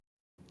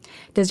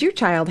Does your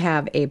child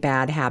have a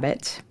bad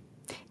habit?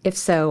 If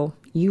so,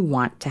 you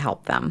want to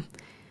help them.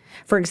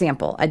 For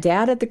example, a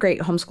dad at the Great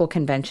Homeschool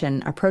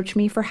Convention approached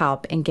me for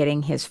help in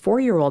getting his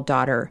 4-year-old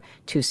daughter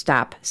to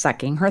stop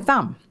sucking her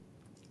thumb.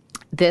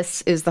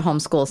 This is the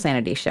Homeschool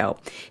Sanity Show,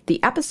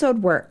 the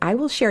episode where I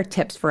will share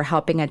tips for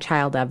helping a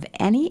child of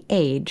any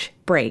age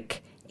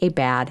break a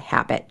bad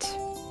habit.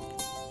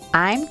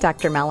 I'm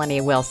Dr.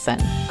 Melanie Wilson,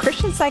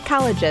 Christian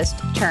psychologist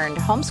turned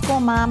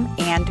homeschool mom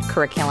and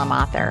curriculum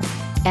author.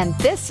 And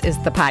this is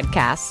the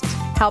podcast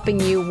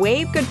helping you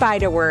wave goodbye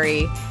to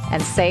worry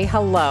and say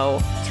hello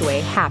to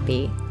a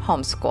happy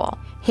homeschool.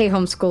 Hey,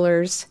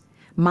 homeschoolers.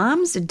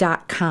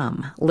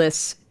 Moms.com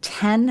lists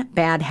 10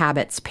 bad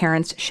habits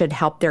parents should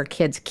help their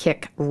kids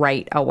kick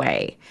right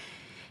away.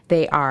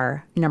 They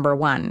are, number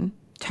 1,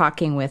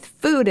 talking with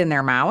food in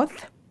their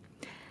mouth.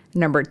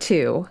 Number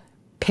 2,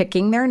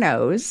 picking their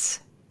nose.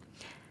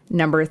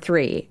 Number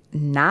 3,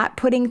 not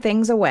putting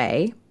things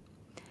away.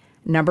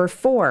 Number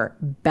 4,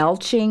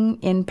 belching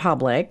in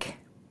public.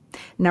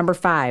 Number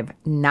 5,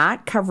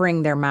 not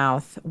covering their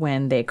mouth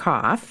when they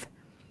cough.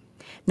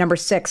 Number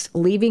 6,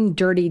 leaving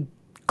dirty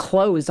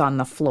clothes on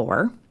the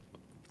floor.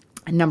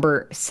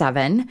 Number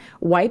 7,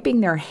 wiping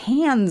their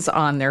hands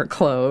on their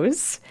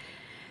clothes.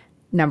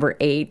 Number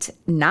 8,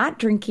 not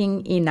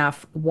drinking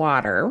enough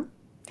water.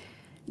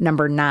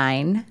 Number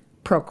 9,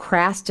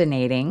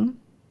 procrastinating.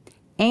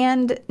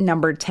 And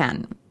number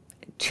 10,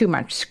 too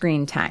much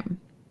screen time.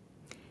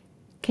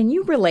 Can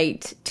you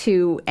relate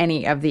to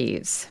any of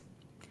these?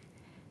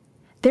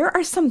 There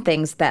are some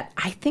things that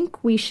I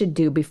think we should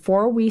do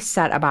before we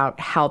set about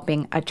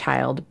helping a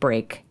child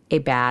break a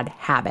bad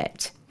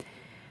habit.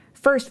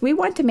 First, we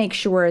want to make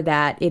sure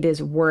that it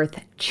is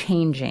worth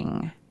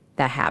changing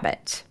the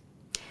habit.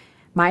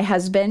 My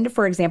husband,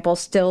 for example,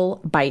 still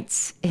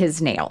bites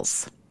his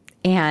nails,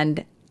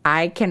 and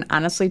I can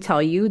honestly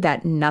tell you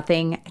that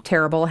nothing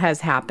terrible has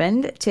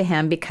happened to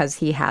him because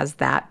he has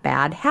that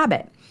bad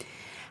habit.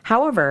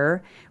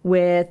 However,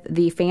 with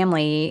the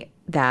family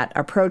that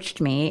approached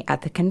me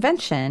at the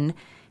convention,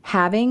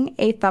 having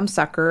a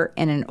thumbsucker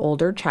in an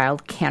older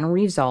child can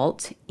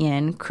result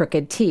in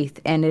crooked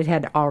teeth, and it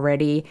had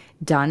already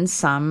done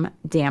some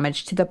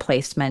damage to the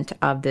placement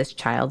of this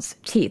child's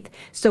teeth.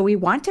 So we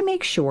want to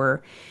make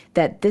sure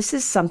that this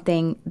is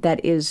something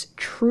that is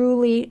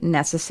truly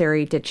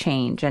necessary to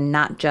change and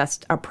not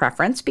just a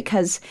preference,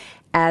 because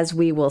as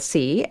we will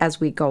see as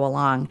we go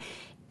along,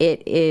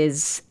 it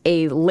is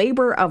a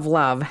labor of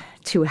love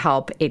to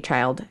help a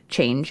child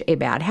change a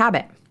bad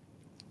habit.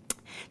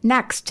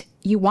 Next,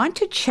 you want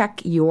to check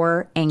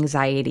your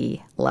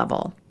anxiety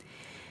level.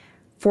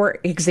 For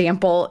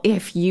example,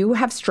 if you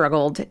have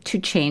struggled to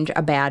change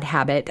a bad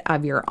habit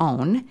of your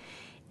own,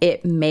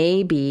 it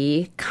may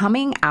be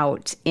coming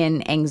out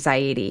in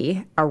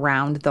anxiety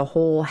around the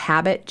whole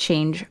habit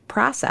change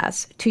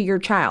process to your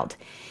child.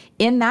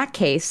 In that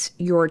case,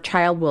 your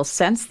child will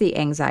sense the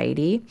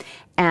anxiety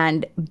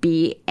and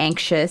be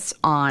anxious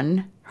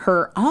on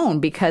her own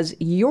because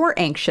you're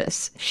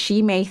anxious.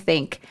 She may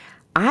think,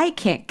 I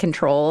can't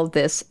control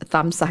this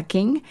thumb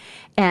sucking,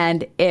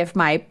 and if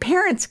my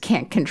parents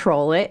can't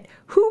control it,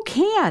 who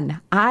can?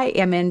 I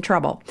am in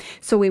trouble.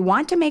 So we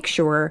want to make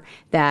sure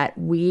that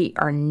we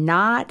are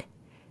not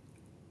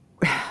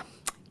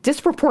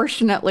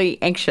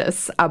disproportionately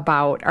anxious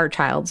about our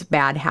child's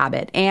bad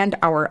habit and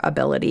our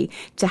ability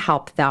to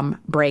help them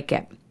break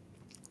it.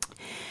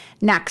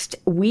 Next,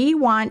 we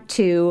want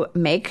to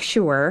make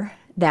sure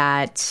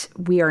that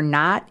we are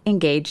not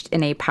engaged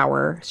in a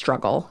power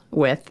struggle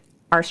with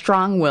our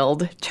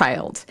strong-willed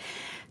child.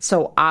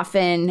 So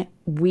often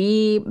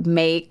we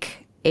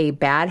make a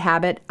bad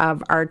habit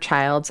of our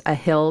child's a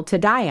hill to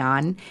die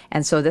on.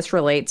 And so this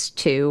relates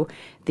to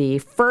the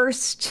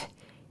first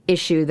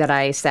issue that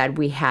I said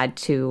we had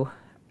to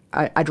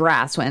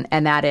address,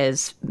 and that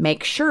is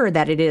make sure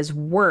that it is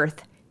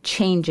worth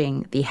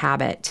changing the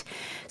habit.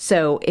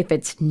 So if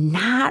it's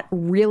not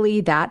really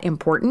that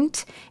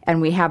important and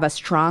we have a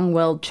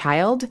strong-willed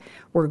child,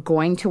 we're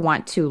going to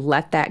want to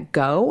let that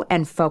go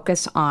and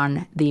focus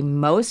on the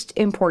most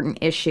important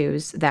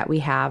issues that we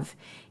have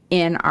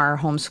in our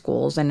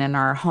homeschools and in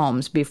our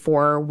homes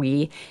before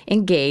we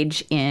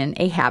engage in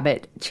a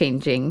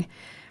habit-changing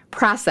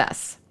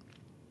process.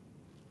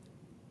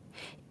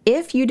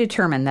 If you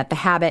determine that the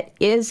habit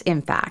is,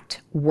 in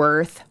fact,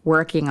 worth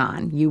working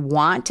on, you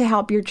want to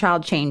help your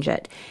child change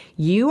it,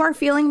 you are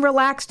feeling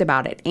relaxed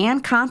about it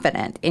and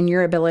confident in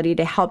your ability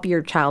to help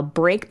your child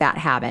break that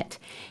habit,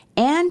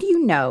 and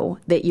you know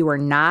that you are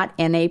not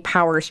in a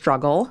power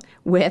struggle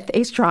with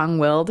a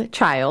strong-willed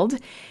child,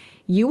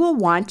 you will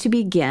want to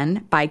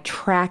begin by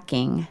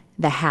tracking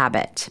the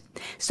habit.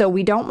 So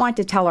we don't want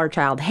to tell our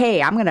child,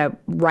 hey, I'm going to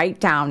write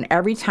down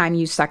every time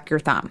you suck your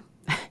thumb.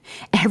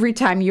 Every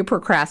time you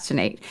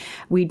procrastinate.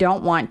 We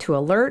don't want to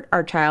alert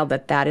our child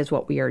that that is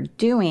what we are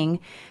doing,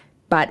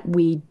 but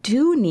we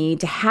do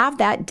need to have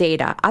that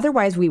data.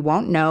 Otherwise, we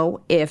won't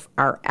know if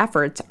our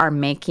efforts are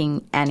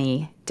making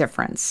any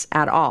difference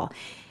at all.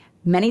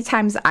 Many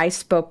times I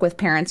spoke with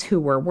parents who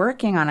were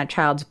working on a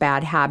child's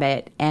bad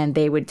habit, and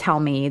they would tell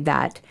me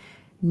that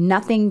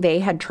Nothing they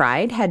had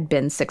tried had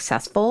been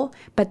successful,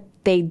 but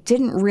they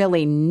didn't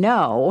really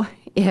know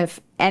if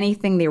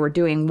anything they were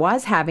doing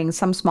was having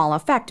some small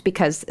effect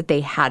because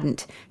they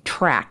hadn't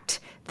tracked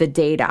the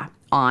data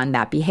on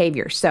that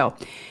behavior. So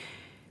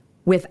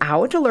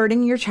without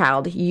alerting your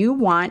child, you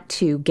want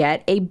to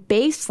get a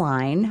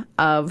baseline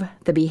of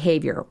the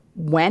behavior.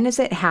 When is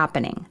it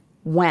happening?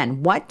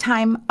 When? What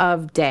time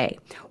of day?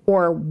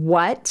 Or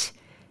what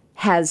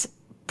has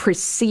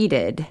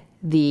preceded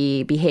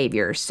the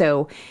behavior?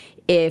 So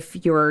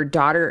if your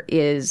daughter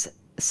is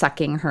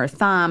sucking her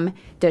thumb,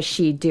 does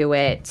she do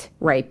it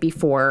right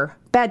before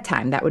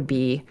bedtime? That would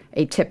be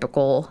a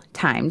typical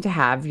time to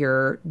have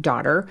your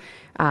daughter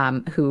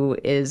who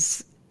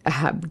is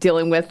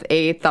dealing with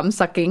a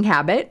thumb-sucking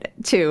habit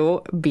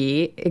to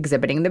be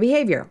exhibiting the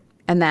behavior.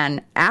 And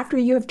then after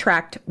you have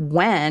tracked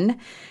when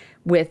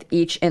with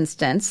each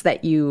instance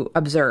that you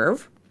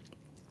observe,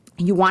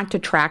 you want to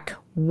track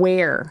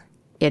where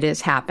it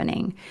is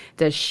happening.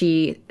 Does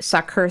she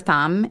suck her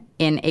thumb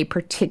in a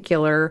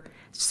particular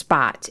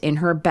spot in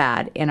her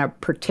bed, in a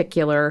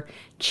particular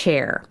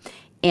chair?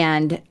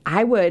 And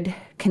I would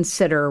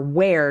consider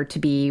where to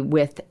be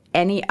with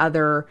any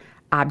other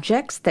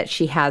objects that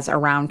she has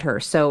around her.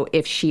 So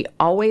if she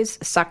always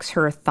sucks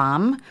her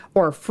thumb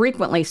or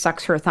frequently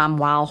sucks her thumb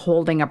while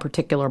holding a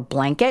particular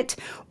blanket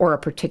or a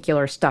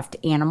particular stuffed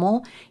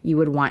animal, you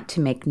would want to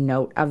make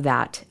note of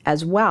that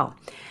as well.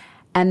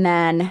 And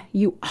then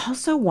you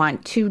also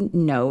want to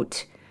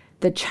note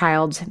the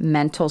child's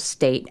mental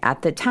state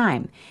at the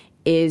time.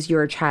 Is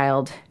your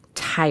child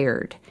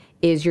tired?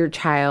 Is your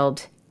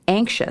child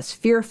anxious,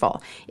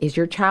 fearful? Is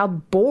your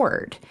child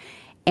bored?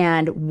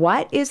 And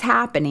what is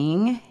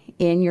happening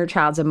in your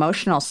child's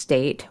emotional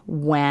state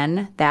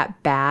when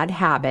that bad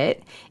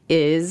habit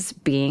is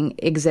being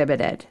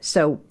exhibited?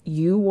 So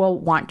you will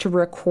want to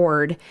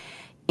record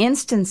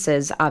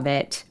instances of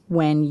it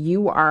when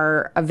you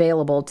are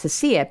available to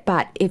see it.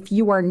 But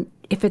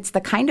if it's the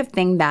kind of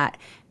thing that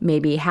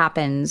maybe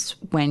happens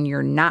when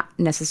you're not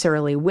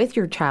necessarily with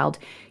your child,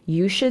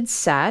 you should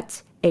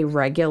set a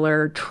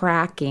regular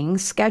tracking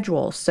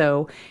schedule.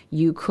 So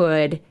you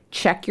could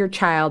check your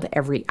child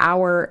every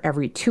hour,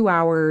 every 2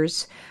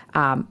 hours,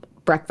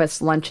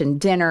 breakfast, lunch, and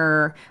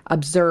dinner,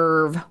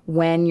 observe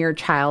when your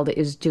child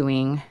is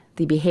doing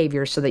the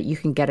behavior so that you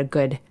can get a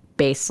good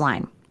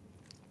baseline.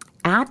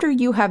 After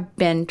you have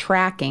been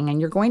tracking,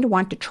 and you're going to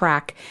want to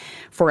track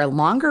for a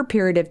longer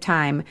period of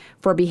time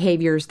for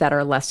behaviors that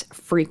are less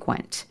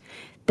frequent,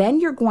 then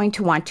you're going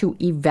to want to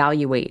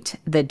evaluate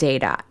the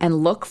data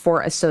and look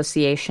for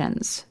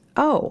associations.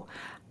 Oh,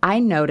 I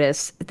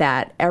notice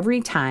that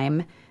every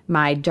time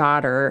my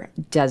daughter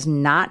does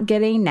not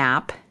get a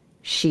nap,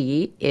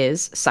 she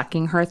is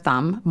sucking her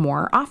thumb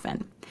more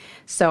often.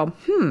 So,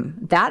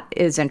 that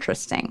is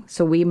interesting.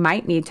 So we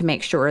might need to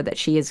make sure that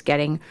she is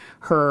getting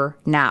her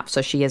nap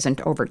so she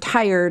isn't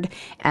overtired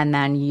and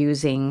then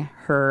using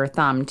her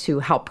thumb to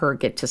help her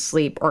get to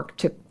sleep or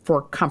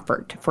for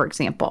comfort, for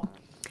example.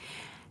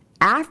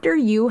 After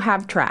you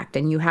have tracked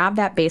and you have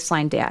that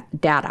baseline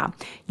data,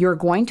 you're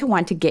going to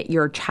want to get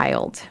your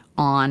child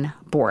on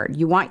board.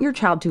 You want your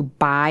child to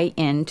buy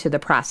into the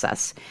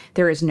process.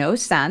 There is no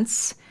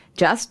sense,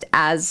 just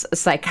as a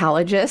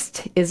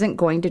psychologist isn't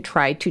going to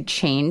try to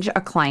change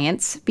a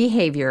client's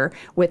behavior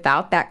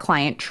without that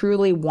client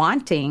truly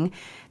wanting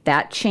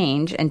that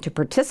change and to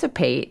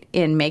participate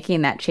in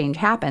making that change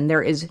happen.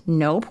 There is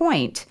no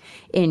point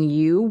in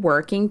you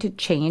working to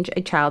change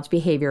a child's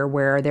behavior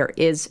where there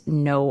is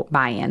no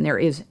buy-in. There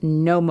is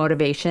no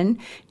motivation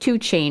to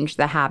change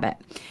the habit.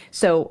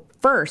 So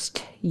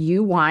first,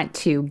 you want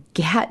to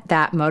get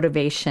that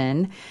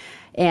motivation.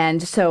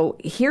 And so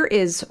here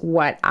is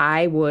what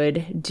I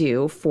would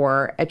do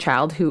for a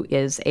child who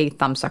is a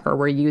thumbsucker.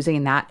 We're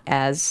using that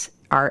as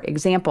our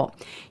example.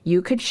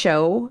 You could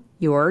show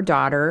your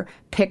daughter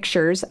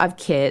pictures of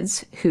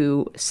kids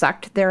who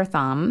sucked their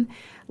thumb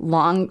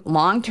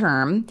long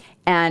term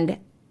and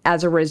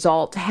as a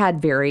result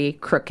had very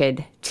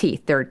crooked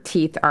teeth. Their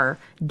teeth are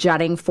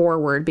jutting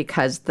forward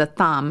because the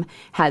thumb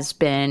has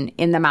been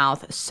in the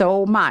mouth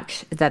so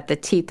much that the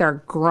teeth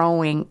are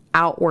growing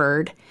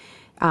outward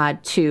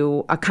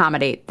to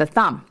accommodate the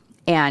thumb.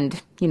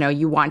 And,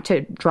 you want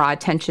to draw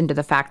attention to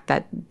the fact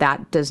that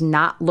that does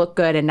not look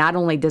good. And not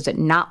only does it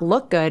not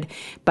look good,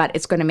 but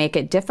it's going to make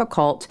it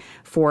difficult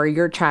for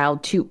your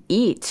child to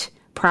eat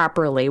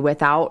properly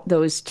without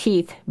those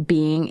teeth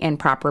being in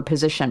proper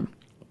position.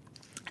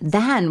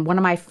 Then one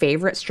of my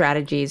favorite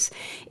strategies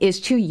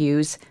is to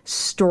use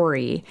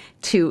story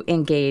to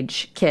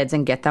engage kids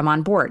and get them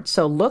on board.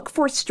 So look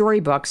for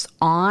storybooks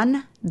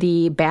on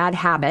the bad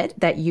habit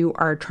that you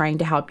are trying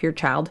to help your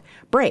child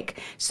break.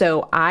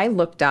 So I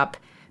looked up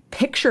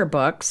picture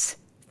books,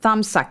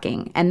 thumb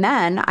sucking, and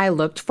then I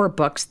looked for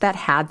books that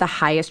had the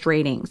highest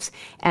ratings.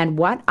 And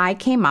what I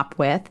came up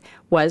with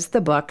was the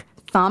book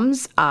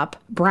Thumbs Up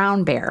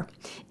Brown Bear.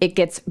 It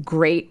gets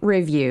great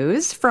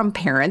reviews from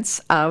parents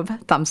of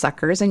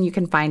thumbsuckers, and you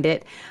can find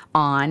it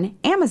on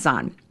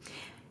Amazon.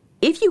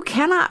 If you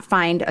cannot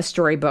find a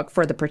storybook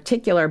for the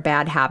particular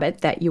bad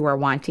habit that you are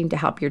wanting to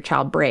help your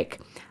child break,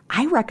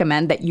 I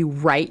recommend that you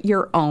write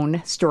your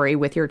own story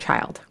with your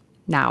child.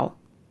 Now,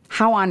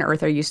 how on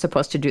earth are you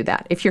supposed to do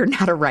that if you're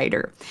not a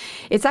writer?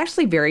 It's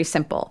actually very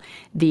simple.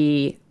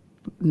 The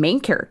main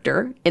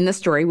character in the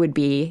story would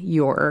be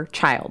your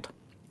child.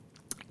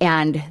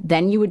 And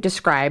then you would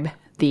describe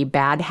the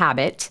bad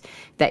habit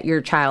that your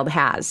child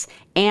has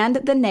and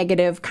the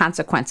negative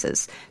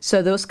consequences.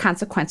 So those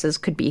consequences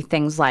could be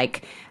things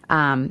like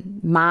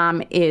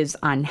mom is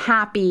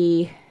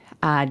unhappy,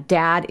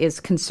 dad is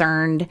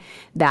concerned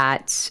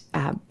that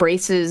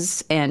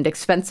braces and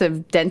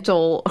expensive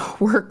dental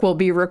work will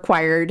be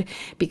required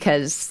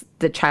because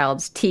the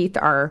child's teeth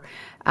are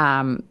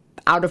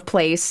out of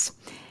place.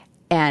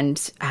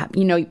 And,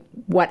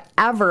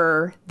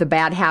 whatever the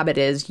bad habit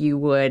is, you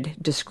would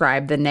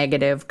describe the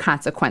negative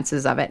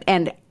consequences of it.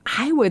 And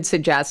I would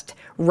suggest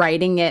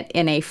writing it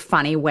in a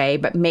funny way,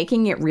 but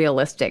making it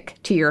realistic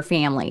to your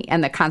family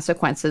and the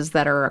consequences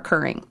that are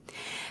occurring.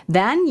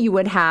 Then you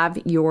would have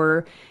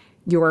your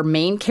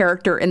main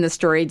character in the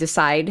story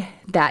decide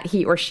that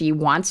he or she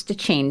wants to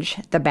change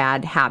the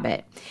bad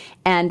habit,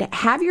 and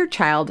have your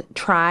child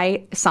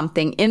try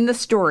something in the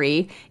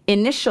story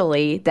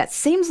initially that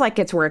seems like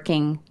it's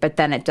working, but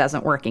then it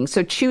doesn't working.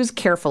 So choose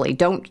carefully.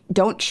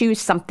 Don't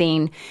choose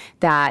something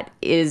that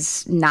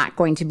is not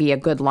going to be a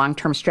good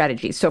long-term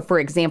strategy. So for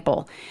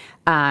example,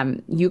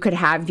 you could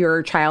have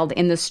your child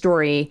in the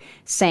story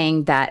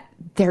saying that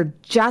they're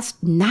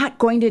just not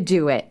going to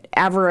do it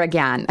ever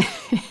again,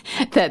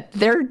 that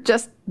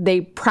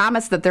they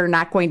promise that they're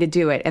not going to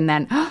do it. And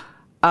then,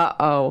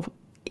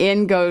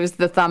 in goes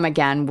the thumb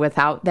again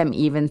without them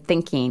even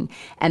thinking.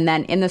 And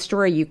then in the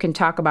story, you can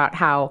talk about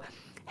how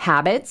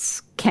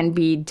habits can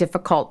be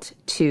difficult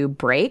to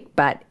break,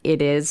 but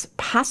it is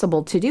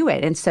possible to do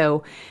it. And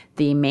so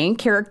the main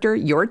character,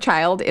 your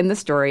child in the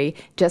story,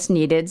 just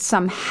needed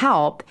some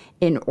help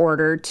in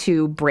order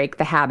to break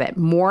the habit,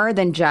 more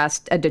than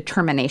just a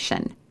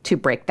determination to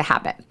break the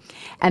habit.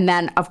 And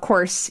then, of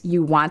course,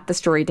 you want the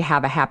story to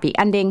have a happy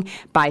ending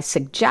by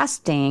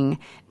suggesting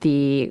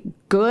the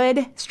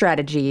good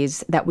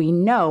strategies that we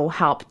know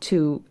help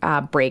to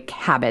break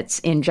habits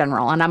in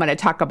general. And I'm going to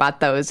talk about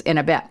those in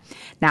a bit.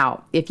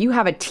 Now, if you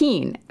have a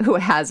teen who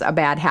has a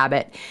bad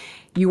habit,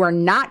 you are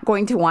not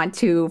going to want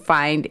to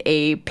find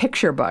a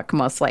picture book,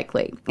 most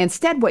likely.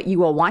 Instead, what you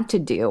will want to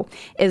do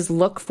is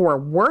look for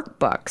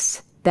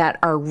workbooks that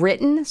are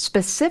written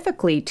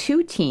specifically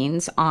to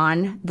teens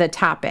on the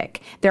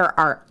topic. There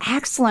are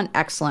excellent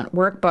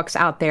workbooks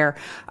out there,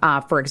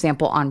 for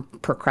example, on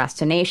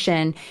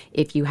procrastination.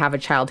 If you have a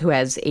child who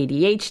has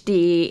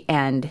ADHD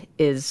and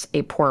is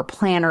a poor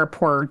planner,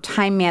 poor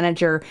time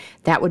manager,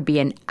 that would be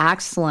an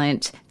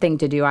excellent thing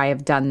to do. I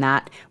have done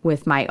that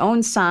with my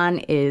own son,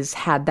 is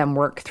had them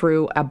work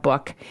through a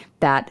book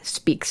that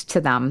speaks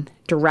to them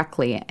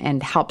directly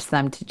and helps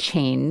them to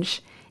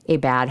change a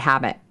bad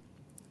habit.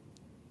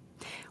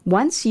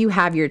 Once you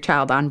have your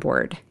child on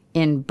board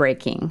in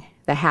breaking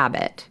the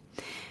habit,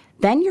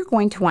 then you're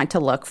going to want to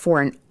look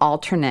for an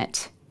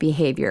alternate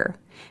behavior.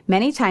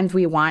 Many times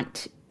we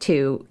want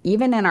to,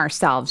 even in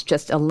ourselves,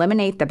 just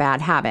eliminate the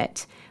bad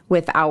habit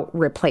without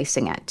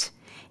replacing it.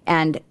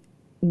 And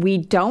we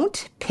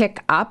don't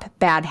pick up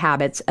bad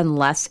habits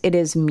unless it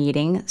is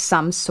meeting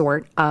some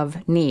sort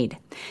of need.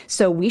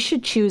 So we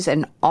should choose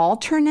an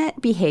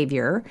alternate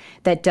behavior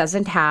that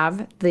doesn't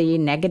have the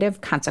negative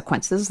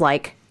consequences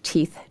like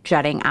teeth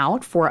jutting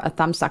out for a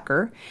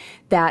thumbsucker,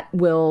 that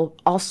will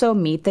also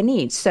meet the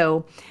needs.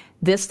 So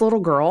this little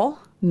girl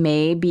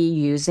may be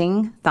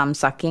using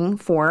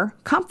thumbsucking for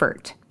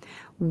comfort.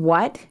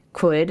 What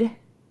could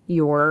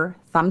your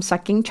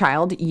thumbsucking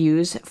child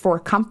use for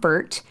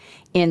comfort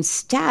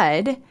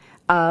instead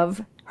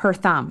of her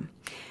thumb?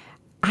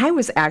 I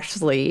was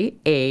actually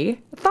a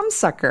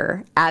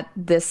thumbsucker at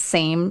this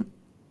same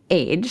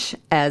age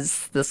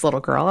as this little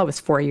girl. I was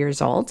 4 years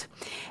old.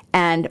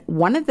 And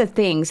one of the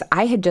things,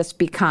 I had just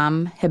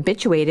become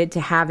habituated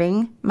to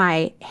having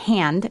my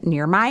hand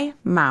near my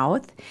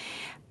mouth.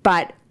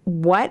 But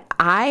what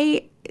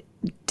I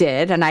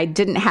did, and I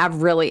didn't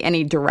have really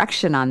any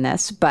direction on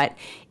this, but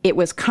it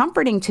was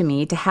comforting to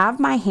me to have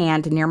my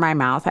hand near my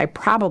mouth. I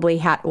probably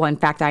had, in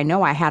fact, I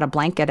know I had a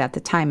blanket at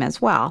the time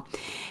as well.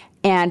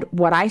 And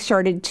what I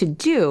started to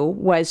do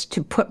was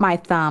to put my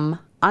thumb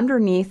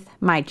underneath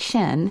my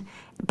chin,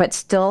 but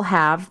still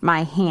have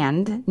my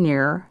hand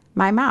near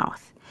my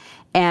mouth.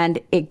 And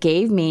it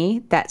gave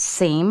me that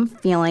same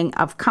feeling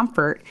of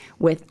comfort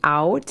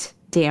without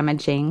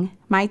damaging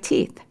my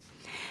teeth.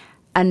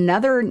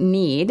 Another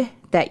need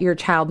that your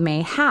child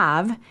may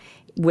have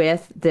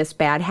with this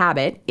bad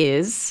habit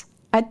is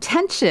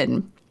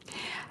attention.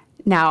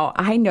 Now,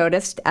 I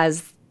noticed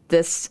as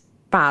this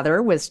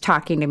father was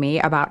talking to me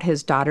about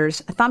his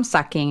daughter's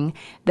thumbsucking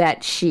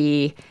that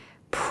she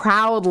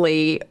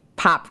proudly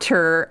popped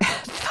her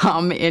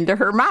thumb into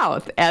her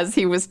mouth as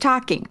he was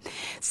talking.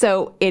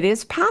 So it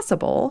is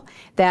possible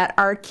that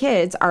our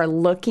kids are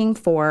looking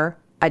for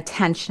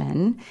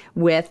attention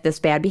with this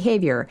bad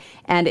behavior.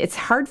 And it's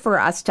hard for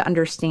us to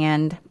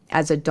understand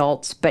as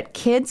adults, but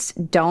kids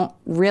don't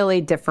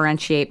really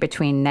differentiate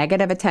between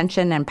negative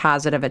attention and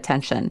positive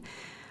attention.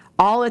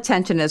 All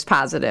attention is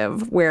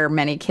positive where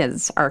many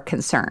kids are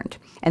concerned.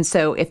 And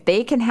so if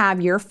they can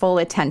have your full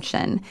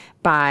attention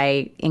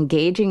by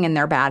engaging in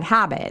their bad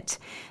habit,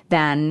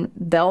 then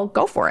they'll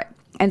go for it.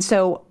 And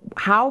so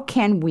how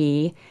can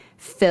we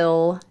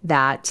fill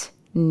that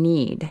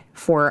need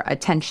for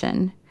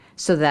attention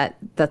so that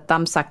the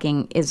thumb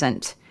sucking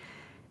isn't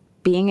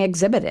being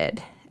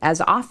exhibited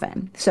as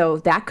often? So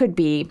that could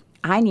be,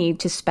 I need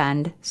to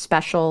spend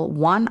special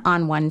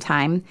one-on-one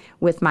time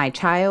with my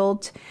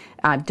child,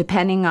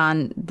 depending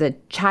on the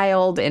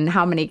child and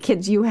how many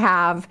kids you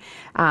have.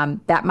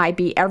 That might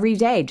be every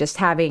day, just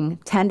having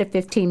 10 to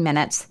 15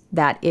 minutes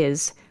that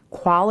is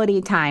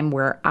quality time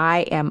where I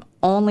am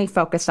only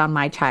focused on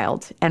my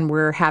child and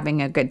we're having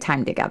a good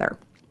time together.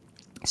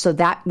 So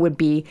that would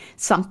be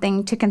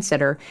something to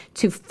consider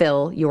to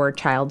fill your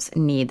child's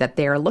need that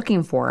they're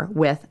looking for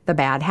with the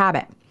bad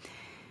habit.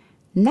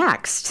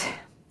 Next,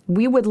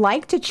 we would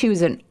like to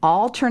choose an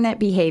alternate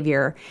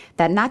behavior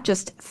that not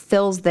just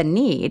fills the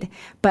need,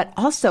 but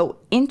also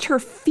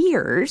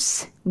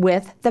interferes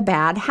with the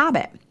bad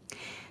habit.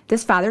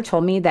 This father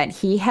told me that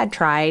he had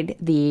tried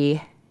the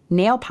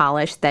nail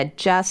polish that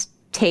just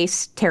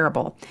tastes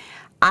terrible.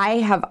 I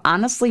have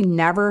honestly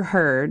never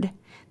heard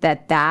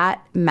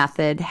that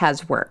method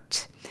has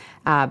worked.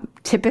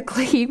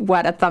 Typically,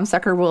 what a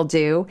thumbsucker will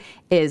do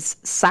is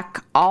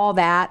suck all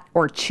that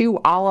or chew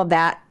all of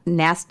that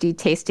nasty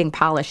tasting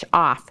polish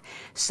off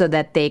so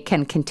that they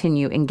can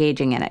continue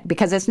engaging in it.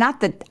 Because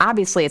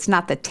obviously it's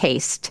not the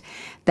taste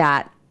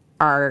that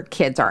our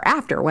kids are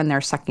after when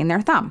they're sucking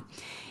their thumb.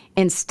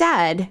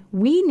 Instead,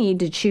 we need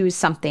to choose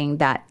something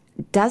that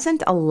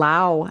doesn't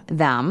allow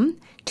them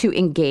to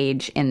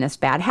engage in this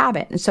bad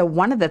habit. And so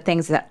one of the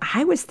things that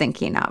I was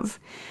thinking of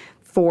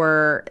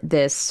for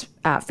this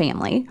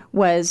family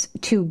was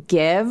to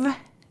give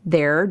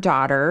their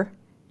daughter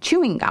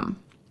chewing gum.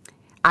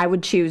 I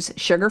would choose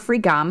sugar-free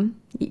gum.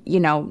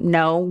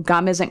 No,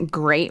 gum isn't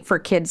great for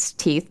kids'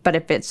 teeth, but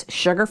if it's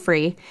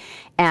sugar-free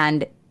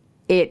and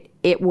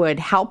it would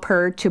help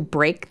her to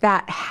break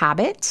that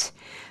habit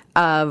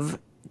of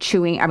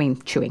sucking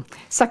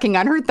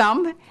on her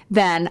thumb,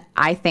 then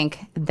I think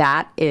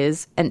that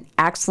is an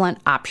excellent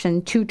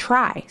option to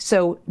try.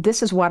 So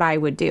this is what I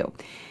would do.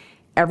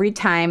 Every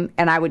time,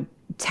 and I would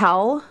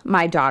tell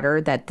my daughter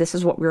that this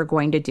is what we were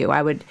going to do.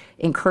 I would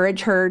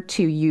encourage her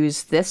to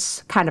use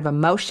this kind of a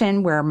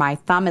motion where my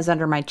thumb is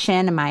under my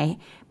chin and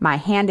my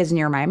hand is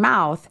near my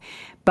mouth.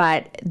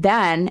 But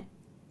then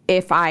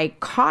if I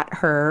caught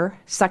her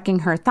sucking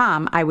her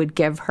thumb, I would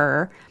give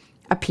her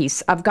a piece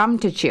of gum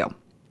to chew.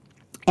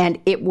 And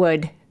it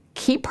would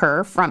keep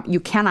her from,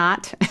 you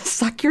cannot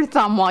suck your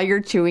thumb while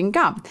you're chewing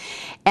gum.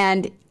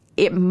 And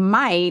it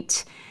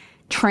might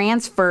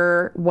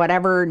transfer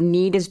whatever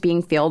need is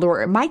being filled,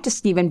 or it might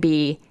just even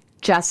be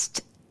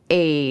just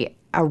a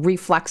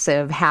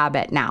reflexive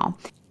habit now.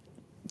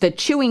 The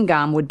chewing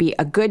gum would be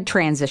a good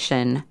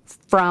transition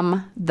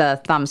from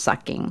the thumb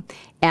sucking.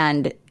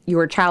 And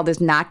your child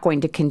is not going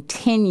to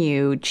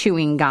continue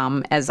chewing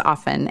gum as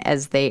often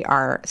as they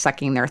are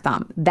sucking their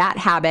thumb. That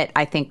habit,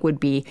 I think, would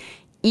be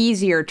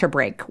easier to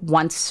break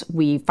once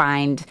we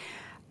find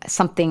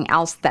something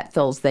else that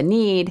fills the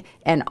need,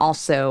 and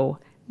also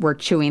we're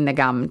chewing the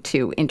gum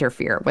to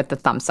interfere with the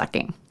thumb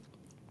sucking.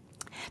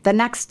 The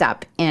next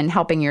step in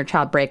helping your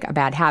child break a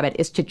bad habit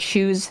is to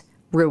choose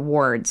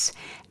rewards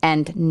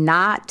and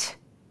not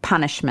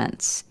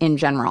punishments in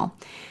general.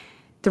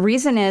 The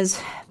reason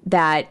is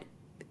that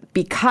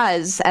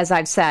because, as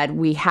I've said,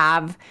 we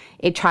have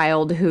a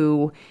child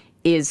who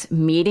is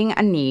meeting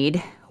a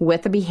need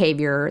with a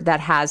behavior that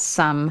has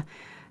some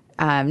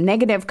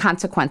negative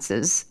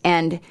consequences.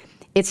 And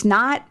it's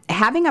not,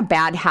 having a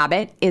bad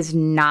habit is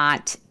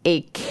not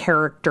a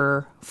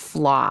character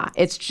flaw.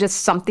 It's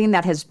just something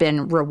that has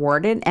been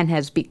rewarded and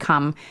has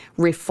become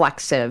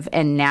reflexive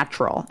and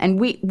natural. And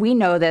we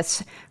know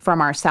this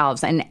from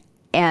ourselves.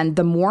 And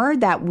the more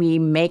that we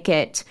make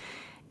it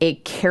a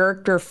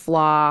character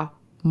flaw,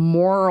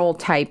 moral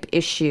type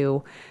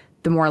issue,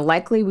 the more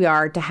likely we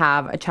are to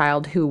have a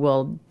child who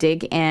will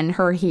dig in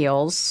her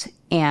heels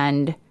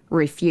and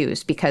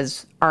refuse,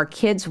 because our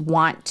kids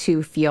want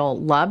to feel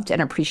loved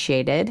and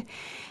appreciated,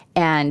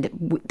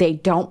 and they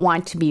don't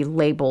want to be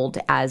labeled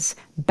as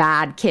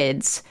bad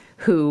kids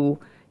who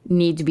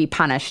need to be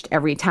punished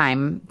every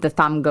time the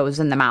thumb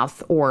goes in the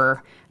mouth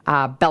or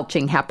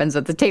belching happens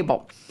at the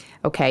table.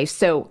 Okay,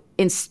 so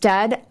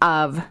instead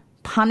of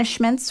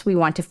punishments, we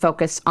want to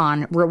focus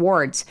on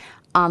rewards,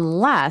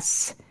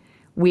 unless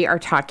we are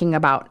talking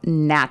about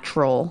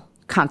natural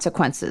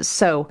consequences.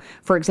 So,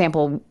 for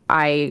example,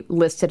 I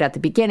listed at the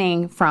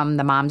beginning from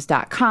the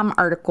moms.com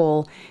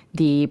article,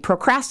 the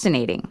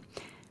procrastinating.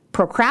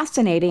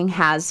 Procrastinating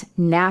has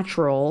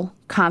natural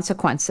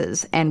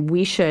consequences, and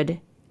we should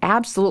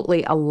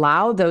absolutely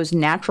allow those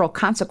natural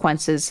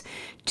consequences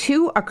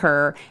to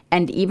occur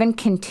and even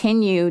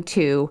continue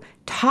to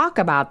talk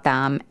about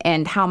them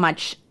and how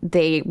much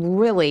they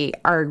really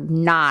are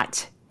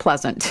not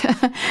pleasant.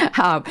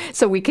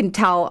 So we can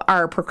tell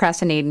our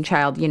procrastinating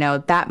child,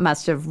 that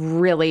must have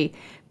really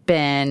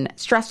been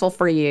stressful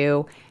for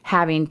you,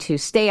 having to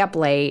stay up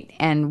late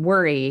and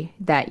worry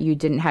that you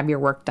didn't have your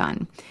work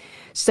done.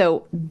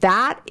 So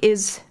that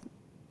is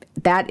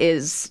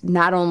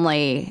not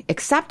only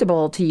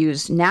acceptable to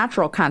use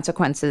natural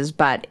consequences,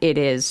 but it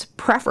is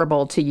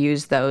preferable to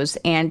use those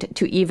and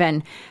to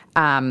even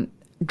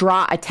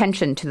draw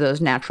attention to those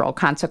natural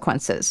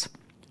consequences.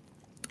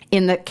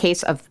 In the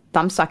case of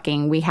thumb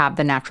sucking, we have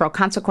the natural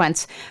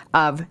consequence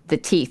of the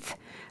teeth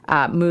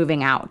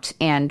moving out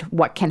and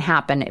what can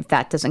happen if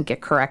that doesn't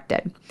get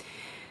corrected.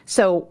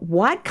 So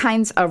what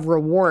kinds of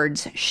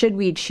rewards should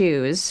we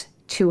choose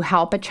to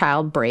help a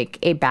child break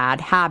a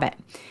bad habit?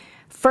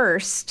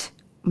 First,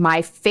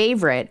 my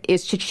favorite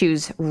is to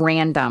choose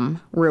random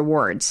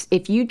rewards.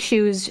 If you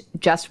choose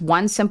just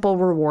one simple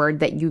reward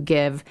that you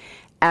give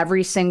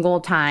every single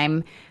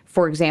time,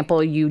 for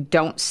example, you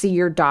don't see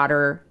your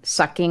daughter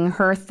sucking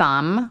her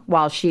thumb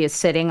while she is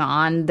sitting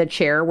on the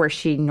chair where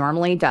she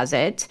normally does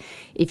it.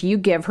 If you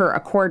give her a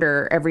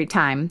quarter every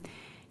time,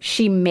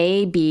 she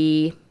may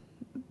be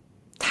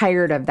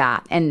tired of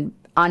that and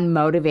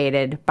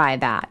unmotivated by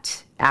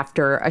that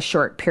after a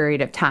short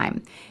period of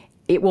time.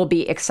 It will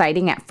be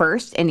exciting at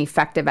first and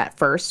effective at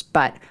first,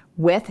 but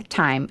with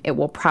time, it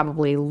will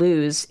probably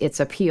lose its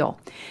appeal.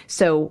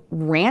 So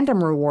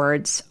random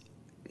rewards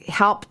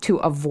help to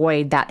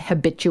avoid that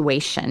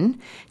habituation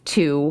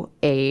to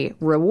a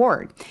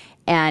reward.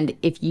 And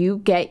if you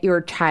get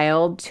your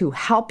child to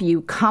help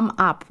you come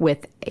up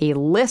with a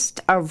list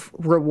of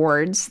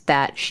rewards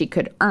that she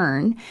could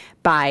earn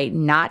by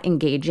not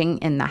engaging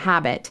in the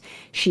habit,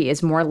 she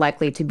is more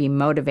likely to be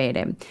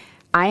motivated.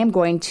 I am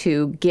going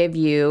to give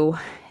you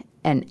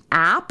an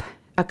app,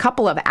 a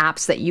couple of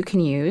apps that you can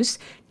use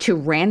to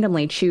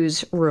randomly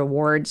choose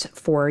rewards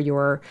for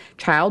your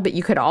child, but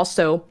you could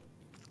also,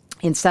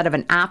 instead of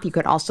an app, you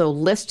could also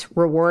list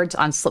rewards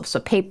on slips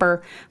of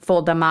paper,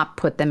 fold them up,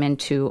 put them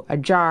into a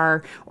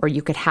jar, or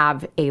you could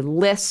have a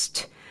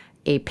list,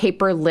 a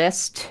paper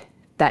list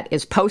that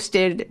is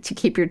posted to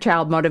keep your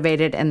child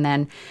motivated, and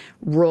then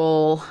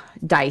roll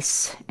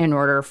dice in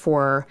order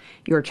for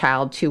your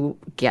child to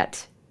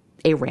get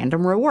a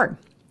random reward.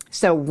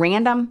 So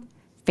random,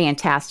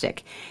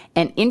 fantastic.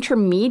 An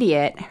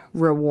intermediate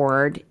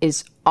reward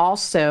is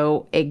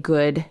also a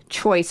good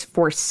choice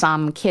for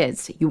some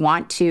kids. You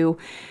want to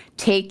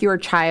take your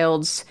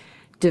child's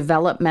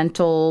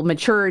developmental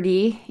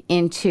maturity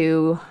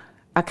into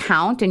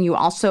account, and you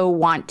also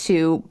want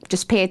to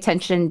just pay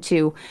attention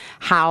to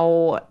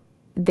how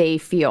they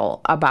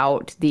feel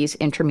about these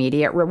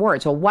intermediate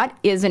rewards. Well, what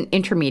is an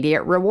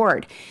intermediate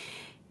reward?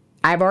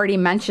 I've already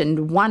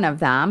mentioned one of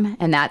them,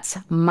 and that's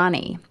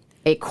money.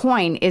 A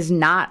coin is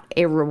not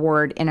a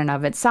reward in and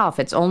of itself.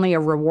 It's only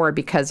a reward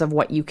because of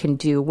what you can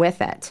do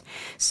with it.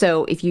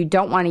 So if you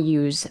don't want to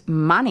use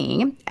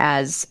money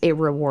as a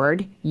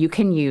reward, you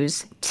can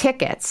use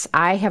tickets.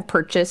 I have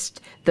purchased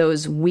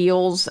those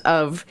wheels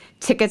of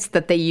tickets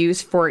that they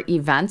use for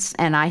events,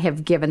 and I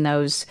have given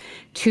those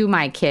to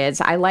my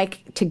kids. I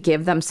like to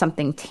give them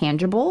something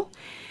tangible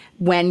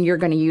when you're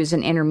going to use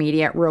an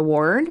intermediate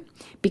reward,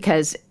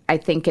 because I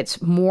think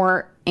it's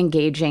more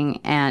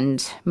engaging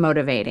and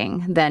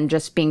motivating than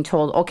just being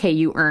told, okay,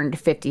 you earned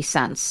 50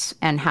 cents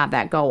and have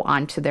that go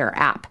onto their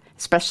app,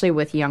 especially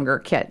with younger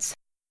kids.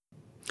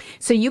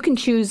 So you can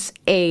choose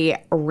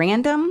a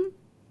random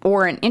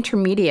or an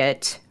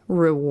intermediate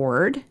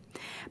reward,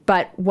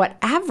 but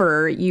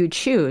whatever you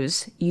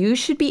choose, you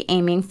should be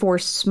aiming for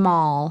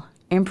small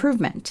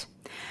improvement.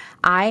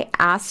 I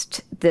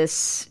asked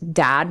this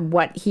dad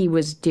what he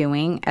was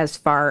doing as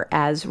far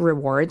as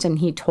rewards, and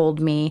he told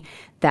me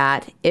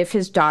that if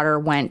his daughter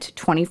went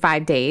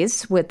 25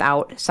 days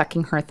without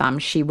sucking her thumb,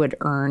 she would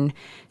earn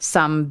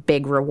some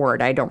big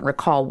reward. I don't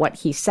recall what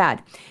he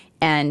said.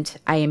 And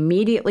I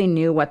immediately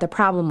knew what the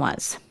problem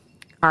was.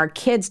 Our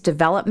kids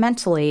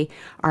developmentally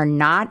are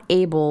not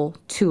able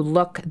to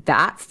look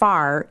that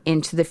far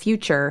into the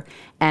future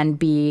and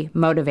be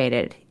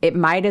motivated. It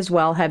might as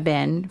well have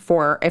been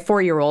for a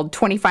 4-year-old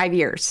 25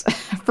 years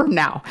from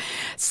now.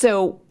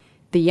 So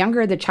the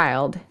younger the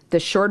child, the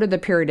shorter the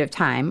period of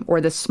time,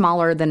 or the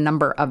smaller the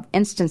number of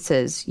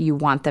instances you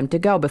want them to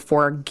go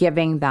before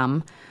giving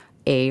them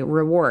a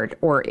reward,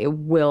 or it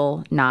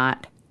will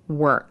not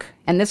work.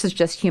 And this is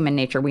just human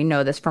nature. We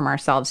know this from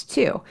ourselves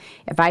too.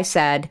 If I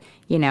said,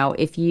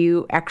 if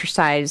you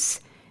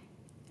exercise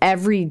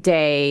every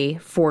day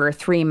for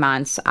 3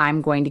 months,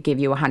 I'm going to give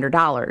you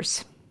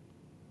 $100.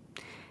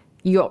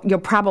 You'll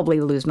probably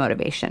lose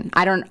motivation.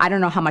 I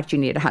don't know how much you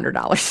need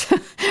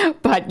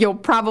 $100, but you'll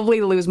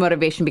probably lose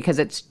motivation because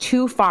it's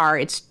too far,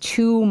 it's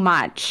too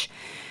much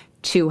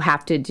to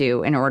have to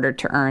do in order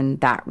to earn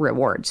that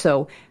reward.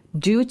 So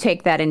do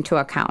take that into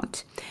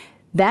account.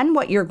 Then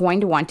what you're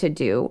going to want to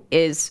do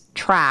is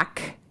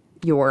track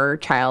your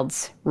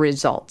child's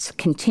results.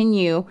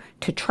 Continue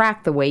to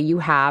track the way you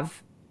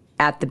have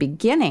at the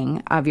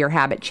beginning of your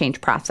habit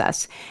change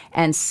process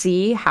and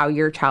see how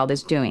your child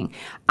is doing.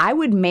 I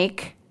would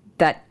make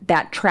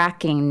that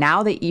tracking,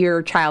 now that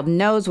your child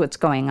knows what's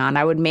going on,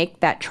 I would make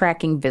that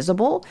tracking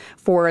visible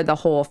for the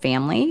whole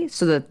family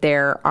so that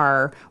there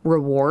are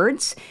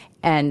rewards.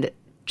 And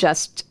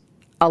just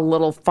a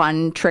little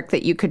fun trick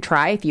that you could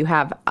try if you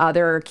have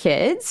other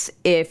kids,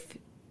 if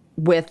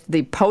with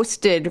the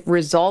posted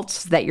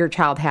results that your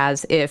child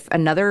has, if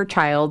another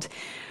child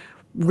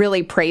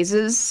really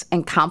praises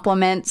and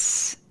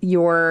compliments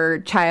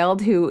your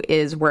child who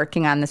is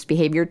working on this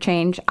behavior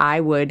change,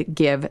 I would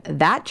give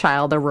that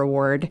child a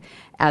reward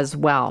as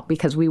well,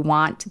 because we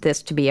want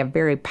this to be a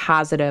very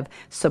positive,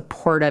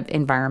 supportive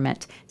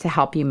environment to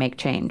help you make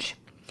change.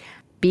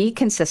 Be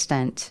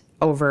consistent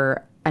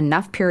over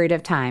enough period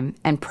of time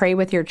and pray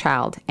with your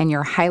child, and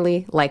you're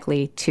highly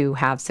likely to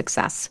have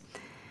success.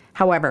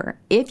 However,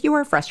 if you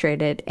are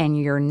frustrated and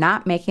you're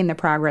not making the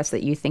progress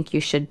that you think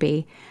you should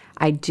be,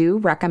 I do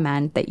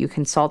recommend that you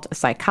consult a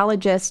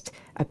psychologist,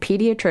 a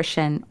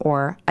pediatrician,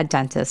 or a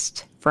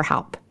dentist for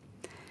help.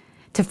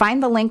 To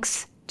find the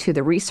links to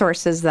the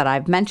resources that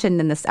I've mentioned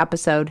in this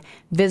episode,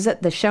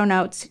 visit the show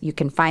notes. You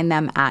can find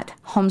them at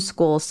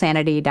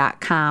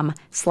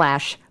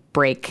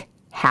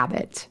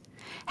homeschoolsanity.com/breakhabit.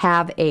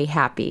 Have a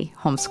happy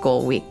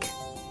homeschool week.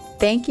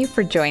 Thank you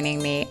for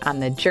joining me on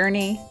the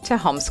journey to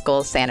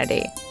homeschool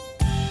sanity.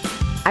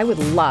 I would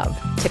love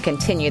to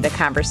continue the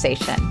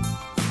conversation.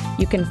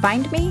 You can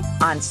find me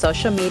on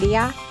social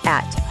media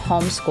at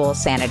Homeschool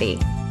Sanity.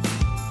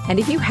 And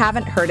if you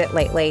haven't heard it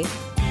lately,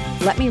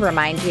 let me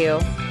remind you,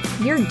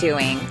 you're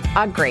doing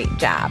a great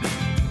job.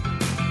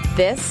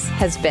 This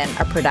has been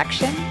a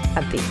production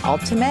of the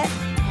Ultimate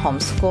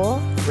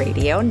Homeschool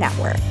Radio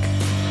Network.